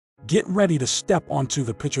Get ready to step onto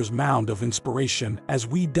the pitcher's mound of inspiration as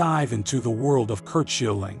we dive into the world of Curt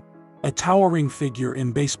Schilling, a towering figure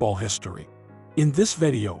in baseball history. In this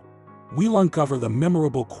video, we'll uncover the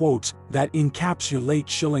memorable quotes that encapsulate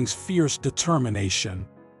Schilling's fierce determination,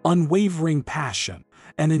 unwavering passion,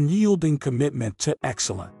 and unyielding commitment to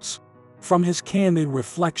excellence. From his candid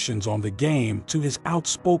reflections on the game to his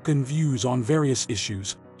outspoken views on various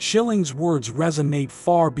issues, Schilling's words resonate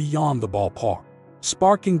far beyond the ballpark,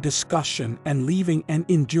 sparking discussion and leaving an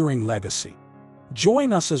enduring legacy.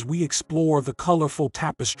 Join us as we explore the colorful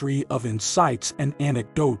tapestry of insights and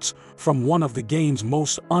anecdotes from one of the game's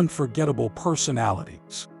most unforgettable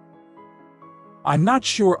personalities. I'm not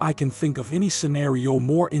sure I can think of any scenario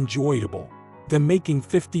more enjoyable than making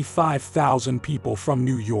 55,000 people from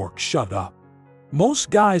New York shut up. Most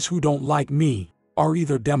guys who don't like me are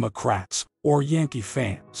either Democrats or Yankee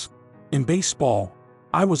fans. In baseball,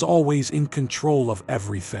 I was always in control of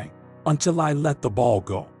everything until I let the ball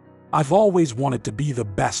go. I've always wanted to be the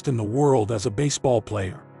best in the world as a baseball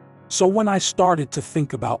player. So when I started to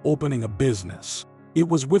think about opening a business, it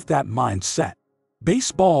was with that mindset.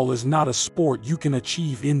 Baseball is not a sport you can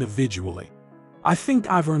achieve individually. I think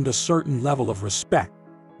I've earned a certain level of respect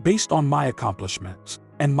based on my accomplishments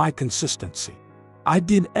and my consistency. I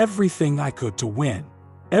did everything I could to win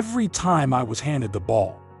every time I was handed the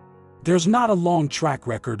ball. There's not a long track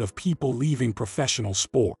record of people leaving professional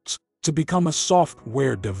sports to become a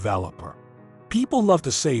software developer. People love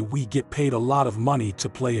to say we get paid a lot of money to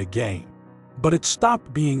play a game, but it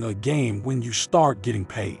stopped being a game when you start getting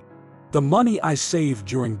paid. The money I saved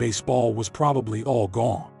during baseball was probably all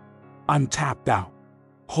gone. I'm tapped out.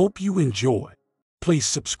 Hope you enjoy. Please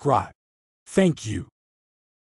subscribe. Thank you.